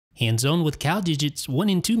Hands-on with CalDigit's 1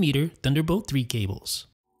 and 2 meter Thunderbolt 3 cables.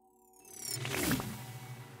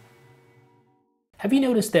 Have you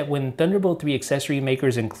noticed that when Thunderbolt 3 accessory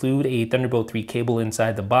makers include a Thunderbolt 3 cable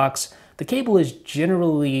inside the box, the cable is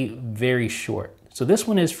generally very short. So this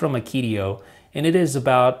one is from Akitio, and it is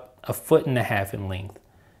about 1.5 feet in length.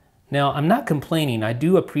 Now, I'm not complaining. I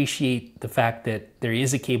do appreciate the fact that there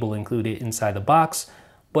is a cable included inside the box,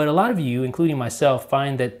 but a lot of you, including myself,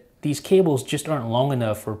 find that these cables just aren't long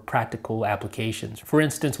enough for practical applications. For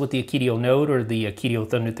instance, with the Akitio Node or the Akitio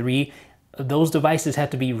Thunder 3, those devices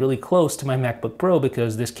have to be really close to my MacBook Pro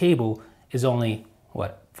because this cable is only,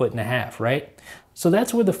 what, 1.5 feet, right? So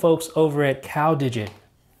that's where the folks over at CalDigit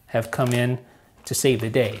have come in to save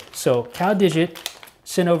the day. So CalDigit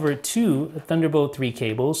sent over 2 Thunderbolt 3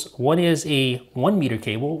 cables. One is a 1 meter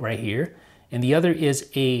cable right here, and the other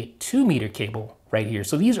is a 2 meter cable right here.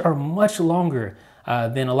 So these are much longer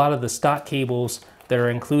than a lot of the stock cables that are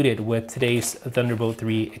included with today's Thunderbolt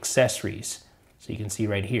 3 accessories. So you can see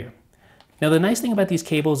right here. Now the nice thing about these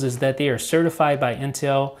cables is that they are certified by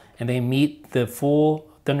Intel and they meet the full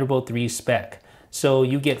Thunderbolt 3 spec. So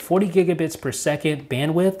you get 40 gigabits per second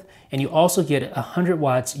bandwidth, and you also get 100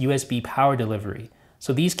 watts USB power delivery.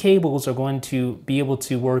 So these cables are going to be able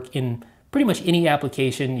to work in pretty much any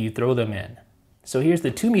application you throw them in. So here's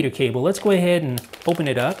the 2 meter cable. Let's go ahead and open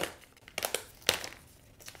it up.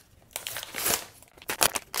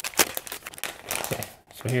 Okay,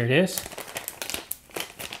 so here it is.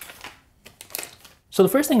 So the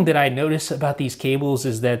first thing that I notice about these cables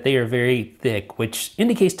is that they are very thick, which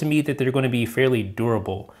indicates to me that they're going to be fairly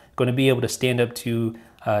durable, going to be able to stand up to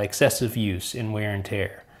excessive use and wear and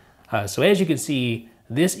tear. So as you can see,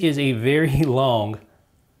 this is a very long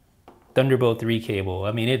Thunderbolt 3 cable.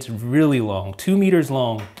 I mean, it's really long, 2 meters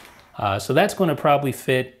long. So that's going to probably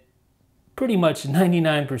fit pretty much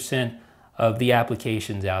 99% of the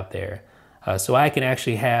applications out there. So I can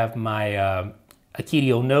actually have my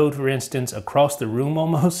Akitio Node, for instance, across the room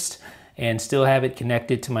almost, and still have it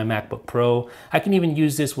connected to my MacBook Pro. I can even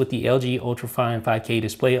use this with the LG Ultrafine 5K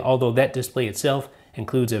display, although that display itself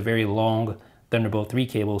includes a very long Thunderbolt 3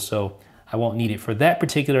 cable, so I won't need it for that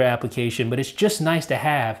particular application, but it's just nice to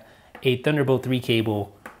have a Thunderbolt 3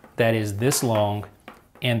 cable that is this long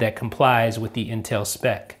and that complies with the Intel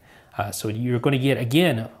spec. So you're going to get,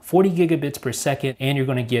 again, 40 gigabits per second, and you're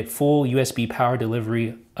going to get full USB power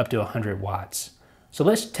delivery up to 100 watts. So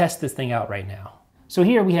let's test this thing out right now. So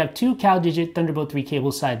here we have 2 CalDigit Thunderbolt 3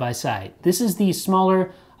 cables side by side. This is the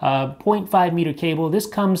smaller 0.5 meter cable. This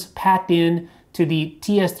comes packed in to the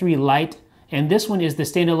TS3 Lite, and this one is the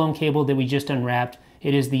standalone cable that we just unwrapped.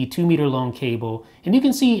 It is the 2 meter long cable. And you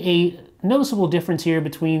can see a noticeable difference here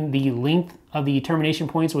between the length of the termination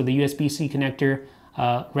points where the USB-C connector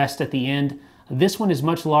rests at the end. This one is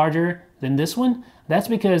much larger than this one. That's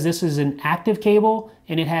because this is an active cable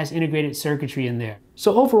and it has integrated circuitry in there.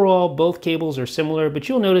 So overall, both cables are similar, but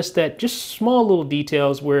you'll notice that just small little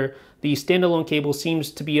details where the standalone cable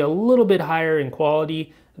seems to be a little bit higher in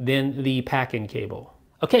quality than the pack-in cable.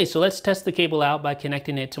 Okay, so let's test the cable out by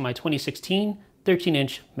connecting it to my 2016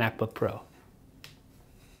 13-inch MacBook Pro.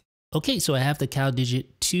 Okay, so I have the CalDigit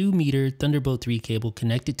 2 meter Thunderbolt 3 cable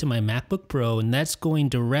connected to my MacBook Pro, and that's going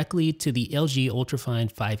directly to the LG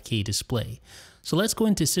Ultrafine 5K display. So let's go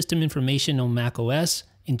into system information on macOS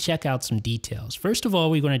and check out some details. First of all,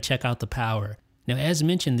 we're going to check out the power. Now, as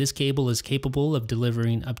mentioned, this cable is capable of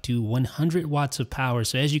delivering up to 100 watts of power.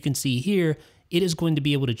 So as you can see here, it is going to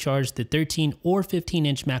be able to charge the 13 or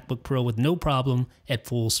 15-inch MacBook Pro with no problem at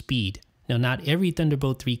full speed. Now, not every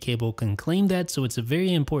Thunderbolt 3 cable can claim that, so it's a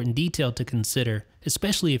very important detail to consider,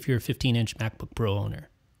 especially if you're a 15-inch MacBook Pro owner.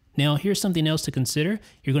 Now, here's something else to consider.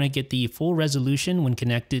 You're going to get the full resolution when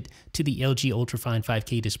connected to the LG Ultrafine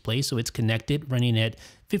 5K display, so it's connected running at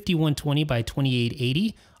 5120 by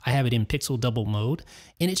 2880. I have it in pixel double mode,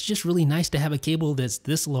 and it's just really nice to have a cable that's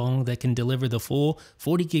this long that can deliver the full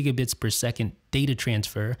 40 gigabits per second data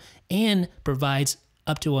transfer and provides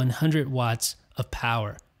up to 100 watts of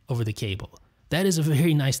power over the cable. That is a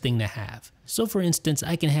very nice thing to have. So for instance,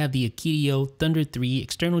 I can have the Akitio Thunder 3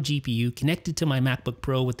 external GPU connected to my MacBook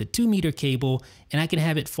Pro with the 2 meter cable, and I can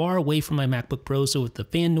have it far away from my MacBook Pro, so if the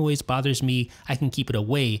fan noise bothers me, I can keep it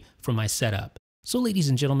away from my setup. So ladies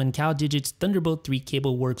and gentlemen, CalDigit's Thunderbolt 3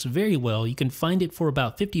 cable works very well. You can find it for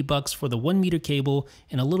about $50 for the 1 meter cable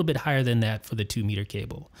and a little bit higher than that for the 2 meter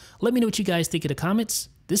cable. Let me know what you guys think in the comments.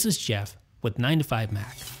 This is Jeff with 9 to 5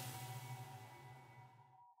 Mac.